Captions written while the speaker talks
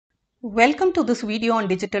Welcome to this video on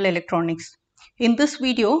digital electronics. In this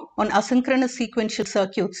video on asynchronous sequential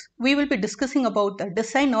circuits, we will be discussing about the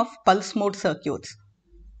design of pulse mode circuits.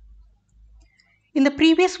 In the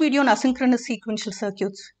previous video on asynchronous sequential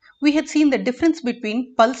circuits, we had seen the difference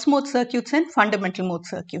between pulse mode circuits and fundamental mode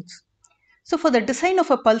circuits. So for the design of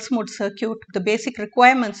a pulse mode circuit, the basic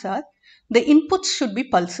requirements are the inputs should be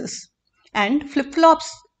pulses and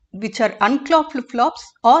flip-flops which are unclocked flip-flops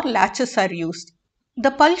or latches are used. The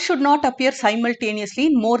pulse should not appear simultaneously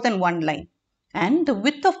in more than one line, and the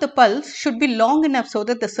width of the pulse should be long enough so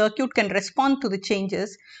that the circuit can respond to the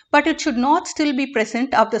changes, but it should not still be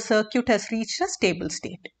present after the circuit has reached a stable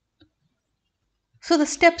state. So the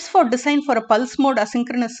steps for design for a pulse mode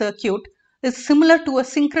asynchronous circuit is similar to a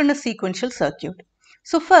synchronous sequential circuit.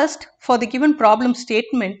 So first, for the given problem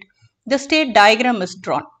statement, the state diagram is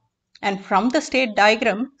drawn, and from the state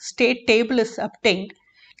diagram, state table is obtained,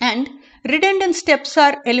 and redundant steps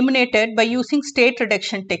are eliminated by using state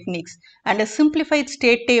reduction techniques, and a simplified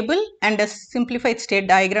state table and a simplified state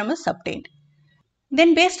diagram is obtained.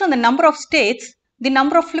 Then based on the number of states, the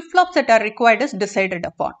number of flip-flops that are required is decided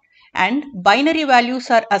upon, and binary values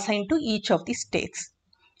are assigned to each of the states.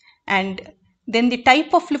 And then the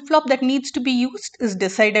type of flip-flop that needs to be used is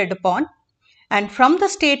decided upon, and from the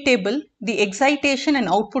state table, the excitation and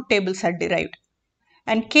output tables are derived.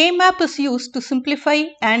 And K-map is used to simplify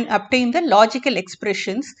and obtain the logical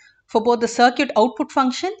expressions for both the circuit output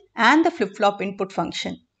function and the flip-flop input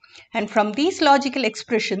function. And from these logical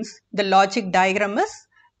expressions, the logic diagram is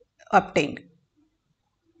obtained.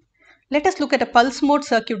 Let us look at a pulse mode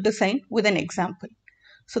circuit design with an example.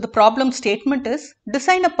 So the problem statement is,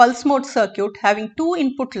 design a pulse mode circuit having two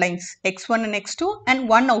input lines X1 and X2 and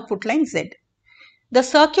one output line Z. The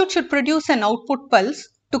circuit should produce an output pulse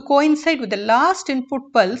to coincide with the last input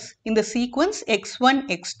pulse in the sequence X1,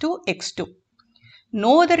 X2, X2.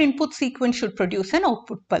 No other input sequence should produce an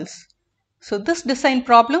output pulse. So this design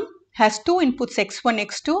problem has two inputs X1,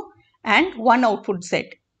 X2 and one output Z.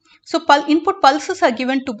 So input pulses are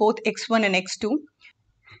given to both X1 and X2.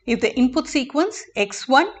 If the input sequence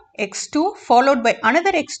X1, X2 followed by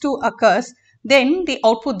another X2 occurs, then the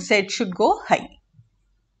output Z should go high.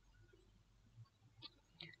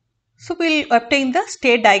 So we'll obtain the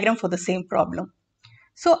state diagram for the same problem.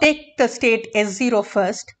 So take the state S0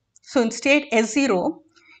 first. So in state S0,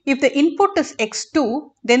 if the input is X2,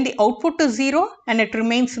 then the output is 0 and it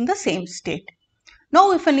remains in the same state.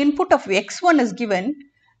 Now if an input of X1 is given,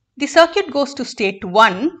 the circuit goes to state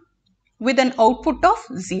 1 with an output of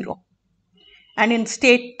 0. And in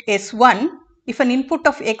state S1, if an input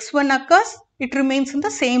of X1 occurs, it remains in the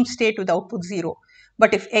same state with output 0.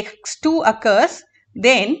 But if X2 occurs,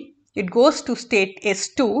 then it goes to state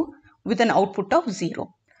S2 with an output of 0.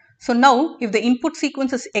 So now if the input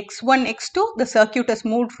sequence is X1, X2, the circuit has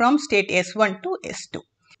moved from state S1 to S2.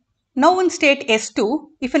 Now in state S2,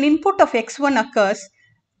 if an input of X1 occurs,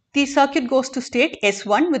 the circuit goes to state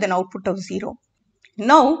S1 with an output of 0.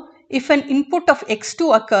 Now if an input of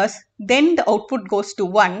X2 occurs, then the output goes to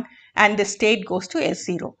 1 and the state goes to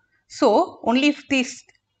S0. So only if this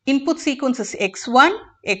input sequence is X1,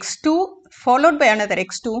 X2 followed by another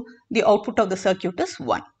X2, the output of the circuit is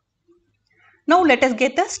 1. Now let us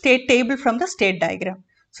get the state table from the state diagram.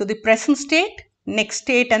 So the present state, next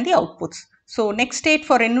state and the outputs. So next state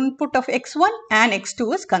for an input of X1 and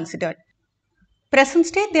X2 is considered. Present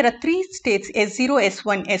state, there are three states S0,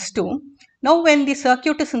 S1, S2. Now when the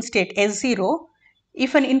circuit is in state S0,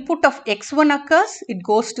 if an input of X1 occurs, it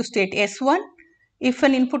goes to state S1. If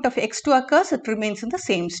an input of X2 occurs, it remains in the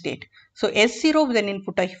same state. So S0 with an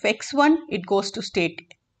input of X1, it goes to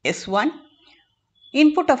state S1.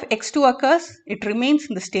 Input of X2 occurs, it remains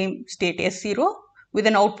in the same state S0 with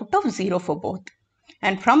an output of 0 for both.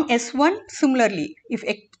 And from S1, similarly, if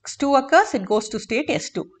X2 occurs, it goes to state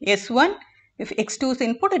S2. S1, if X2 is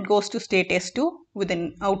input, it goes to state S2 with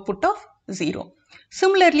an output of 0.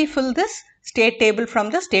 Similarly, fill this state table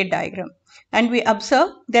from the state diagram. And we observe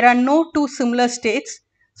there are no two similar states,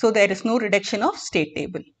 so there is no reduction of state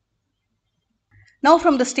table. Now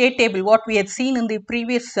from the state table, what we had seen in the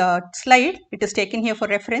previous slide, it is taken here for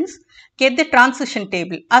reference. Get the transition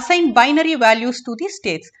table. Assign binary values to the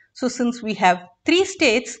states. So since we have three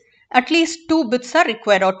states, at least 2 bits are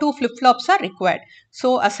required or 2 flip-flops are required.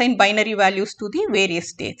 So assign binary values to the various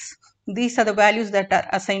states. These are the values that are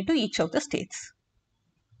assigned to each of the states.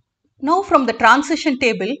 Now from the transition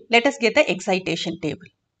table, let us get the excitation table.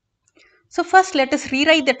 So first let us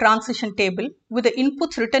rewrite the transition table with the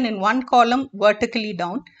inputs written in one column vertically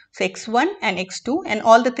down. So X1 and X2 and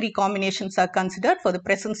all the three combinations are considered for the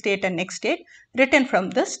present state and next state written from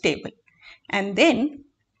this table. And then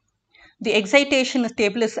the excitation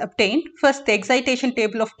table is obtained. First, the excitation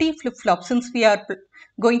table of T flip-flop, since we are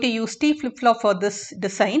going to use T flip-flop for this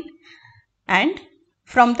design, and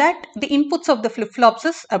from that the inputs of the flip-flops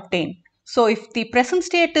is obtained. So if the present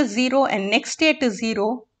state is 0 and next state is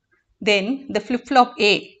 0, then the flip-flop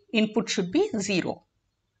A input should be 0.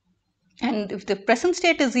 And if the present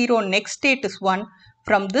state is 0, next state is 1,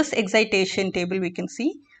 from this excitation table we can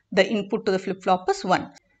see the input to the flip-flop is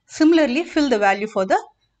 1. Similarly, fill the value for the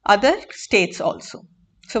other states also.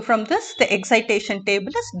 So from this, the excitation table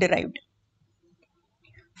is derived.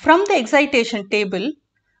 From the excitation table,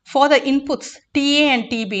 for the inputs TA and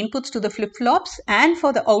TB, inputs to the flip-flops, and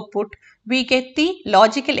for the output, we get the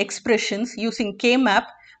logical expressions using K-map,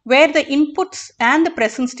 where the inputs and the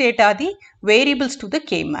present state are the variables to the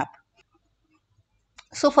K-map.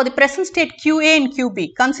 So for the present state QA and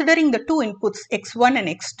QB, considering the two inputs x1 and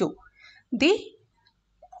x2, the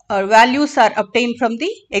values are obtained from the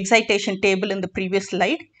excitation table in the previous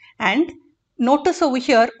slide. And notice over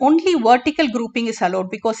here, only vertical grouping is allowed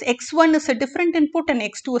because x1 is a different input and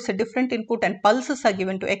x2 is a different input, and pulses are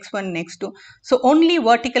given to x1 and x2. So only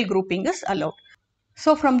vertical grouping is allowed.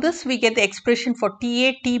 So from this we get the expression for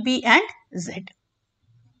TA, TB and Z.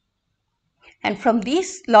 And from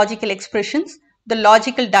these logical expressions, the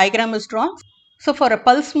logical diagram is drawn. So for a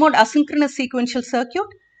pulse mode asynchronous sequential circuit,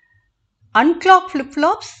 unclocked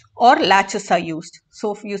flip-flops or latches are used.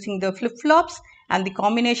 So using the flip-flops and the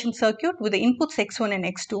combination circuit with the inputs x1 and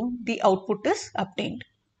x2, the output is obtained.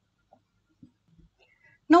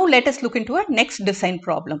 Now let us look into a next design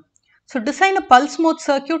problem. So design a pulse mode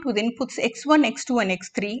circuit with inputs x1, x2 and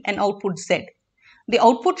x3 and output Z. The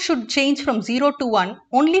output should change from 0 to 1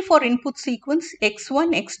 only for input sequence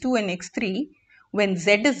x1, x2 and x3 when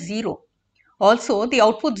Z is 0. Also, the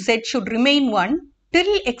output Z should remain 1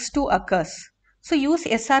 till x2 occurs. So use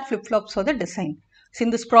SR flip-flops for the design. So in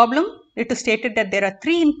this problem, it is stated that there are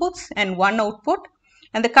 3 inputs and 1 output,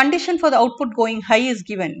 and the condition for the output going high is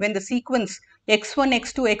given when the sequence x1,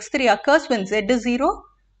 x2, x3 occurs. When Z is 0,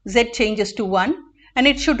 Z changes to 1, and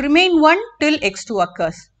it should remain 1 till x2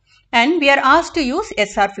 occurs. And we are asked to use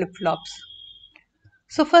SR flip-flops.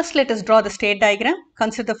 So first let us draw the state diagram.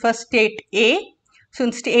 Consider first state A. So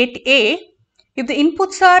in state A, if the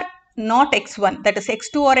inputs are not x1, that is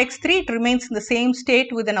x2 or x3, it remains in the same state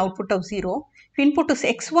with an output of 0. If input is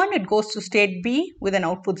x1, it goes to state B with an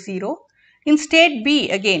output 0. In state B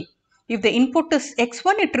again, if the input is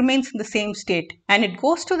x1, it remains in the same state and it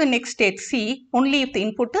goes to the next state C only if the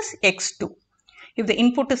input is x2. If the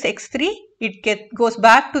input is x3, it goes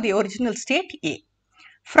back to the original state A.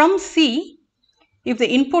 From C, if the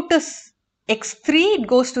input is x3, it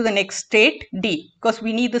goes to the next state D, because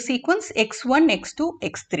we need the sequence x1, x2,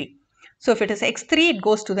 x3. So if it is x3, it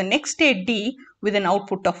goes to the next state D with an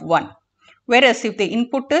output of 1. Whereas if the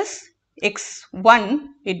input is x1,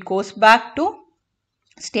 it goes back to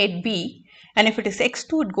state B, and if it is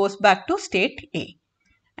x2, it goes back to state A.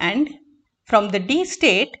 And from the D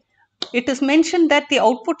state, it is mentioned that the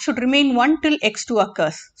output should remain 1 till x2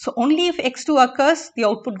 occurs. So only if x2 occurs, the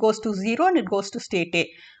output goes to 0 and it goes to state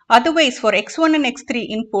A. Otherwise, for x1 and x3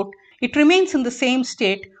 input, it remains in the same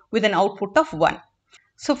state with an output of 1.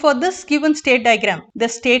 So for this given state diagram, the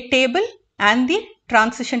state table and the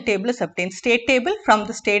transition table is obtained. State table from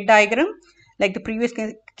the state diagram, like the previous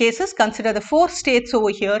cases, consider the 4 states over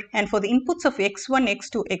here, and for the inputs of x1,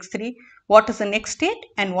 x2, x3, what is the next state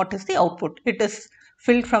and what is the output? It is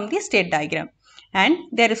filled from the state diagram. And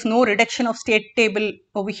there is no reduction of state table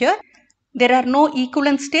over here. There are no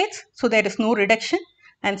equivalent states, so there is no reduction.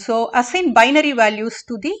 And so assign binary values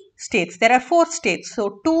to the states. There are 4 states,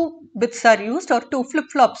 so 2 bits are used or 2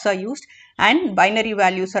 flip-flops are used, and binary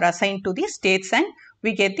values are assigned to the states, and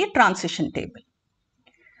we get the transition table.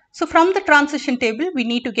 So from the transition table, we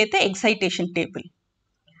need to get the excitation table.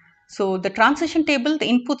 So the transition table, the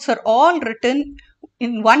inputs are all written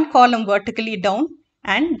in one column vertically down,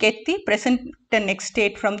 and get the present and next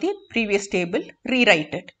state from the previous table,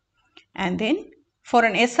 rewrite it. And then for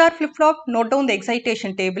an SR flip-flop, note down the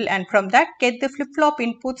excitation table, and from that get the flip-flop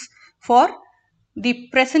inputs for the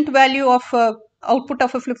present value of output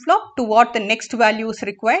of a flip-flop to what the next value is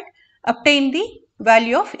required. Obtain the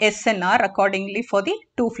value of S and R accordingly for the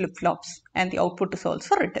 2 flip-flops, and the output is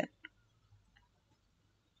also written.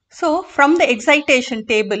 So from the excitation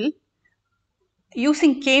table,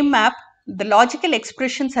 using K-map, the logical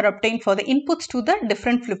expressions are obtained for the inputs to the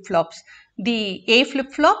different flip-flops. The A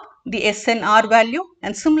flip-flop, the S and R value,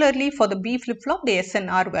 and similarly for the B flip-flop, the S and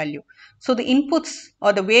R value. So the inputs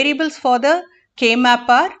or the variables for the K-map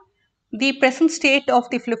are the present state of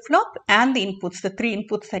the flip-flop and the inputs, the 3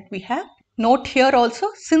 inputs that we have. Note here also,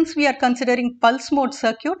 since we are considering pulse mode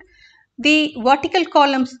circuit, The vertical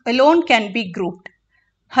columns alone can be grouped.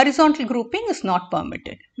 Horizontal grouping is not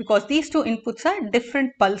permitted because these two inputs are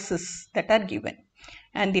different pulses that are given,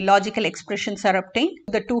 and the logical expressions are obtained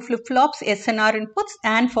for the two flip-flops S and R inputs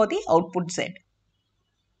and for the output Z.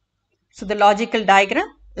 So the logical diagram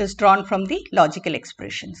is drawn from the logical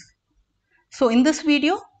expressions. So in this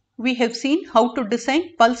video, we have seen how to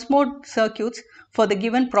design pulse mode circuits for the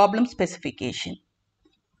given problem specification.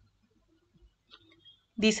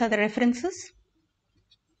 These are the references.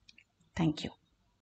 Thank you.